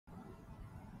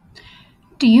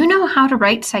Do you know how to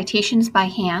write citations by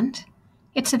hand?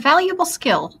 It's a valuable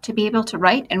skill to be able to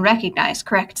write and recognize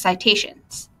correct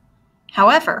citations.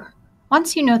 However,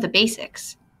 once you know the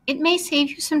basics, it may save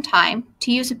you some time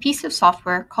to use a piece of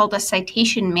software called a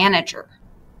citation manager.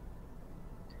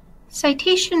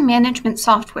 Citation management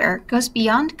software goes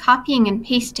beyond copying and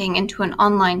pasting into an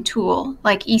online tool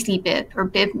like EasyBib or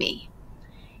BibMe.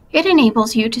 It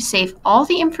enables you to save all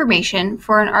the information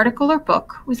for an article or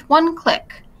book with one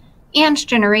click and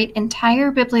generate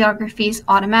entire bibliographies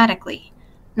automatically,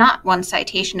 not one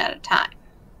citation at a time.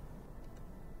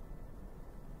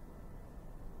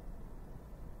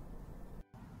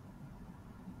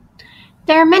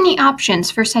 There are many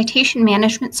options for citation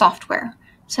management software,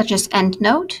 such as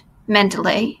EndNote,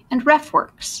 Mendeley, and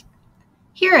RefWorks.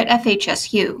 Here at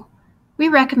FHSU, we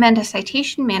recommend a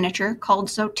citation manager called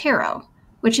Zotero,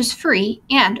 which is free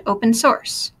and open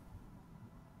source.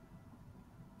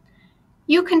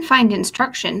 You can find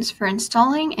instructions for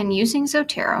installing and using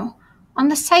Zotero on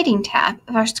the Citing tab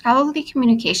of our Scholarly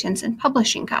Communications and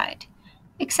Publishing Guide,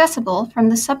 accessible from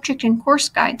the Subject and Course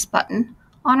Guides button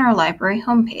on our library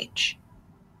homepage.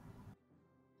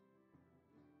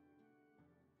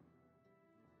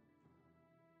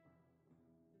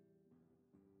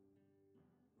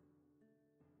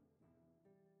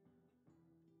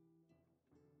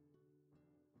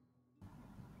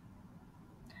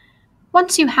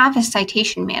 Once you have a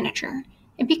citation manager,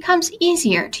 it becomes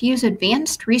easier to use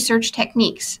advanced research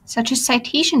techniques such as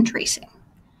citation tracing.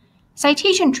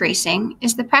 Citation tracing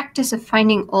is the practice of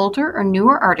finding older or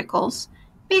newer articles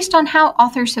based on how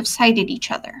authors have cited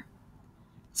each other.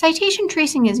 Citation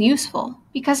tracing is useful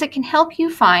because it can help you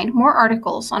find more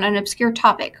articles on an obscure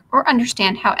topic or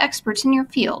understand how experts in your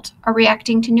field are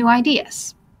reacting to new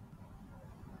ideas.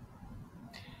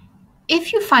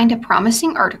 If you find a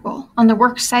promising article on the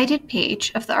Works Cited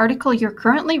page of the article you're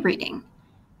currently reading,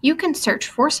 you can search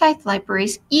Forsyth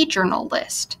Library's eJournal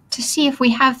list to see if we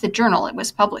have the journal it was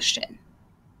published in.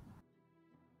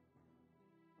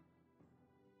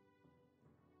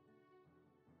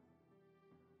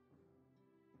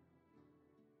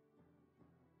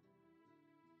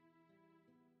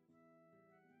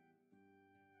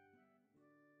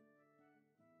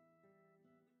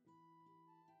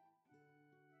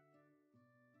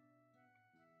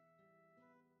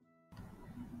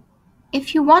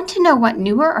 If you want to know what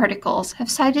newer articles have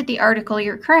cited the article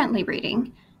you're currently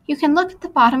reading, you can look at the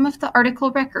bottom of the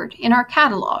article record in our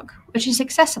catalog, which is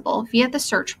accessible via the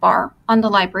search bar on the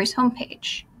library's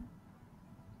homepage.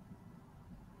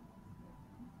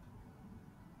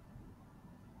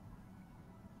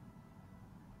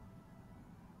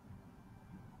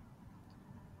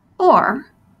 Or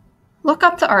look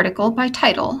up the article by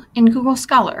title in Google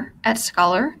Scholar at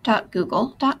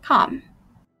scholar.google.com.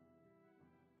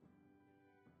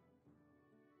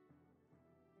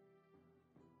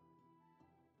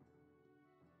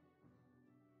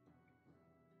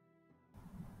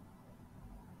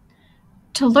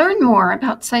 To learn more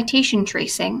about citation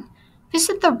tracing,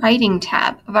 visit the Writing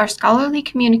tab of our Scholarly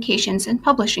Communications and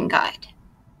Publishing Guide.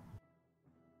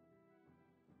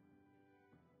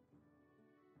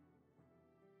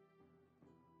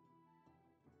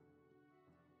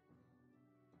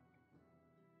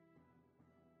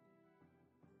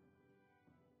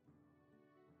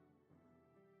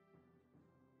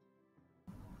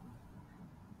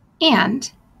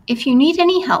 And if you need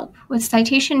any help with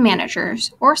citation managers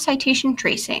or citation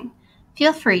tracing,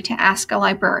 feel free to ask a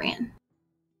librarian.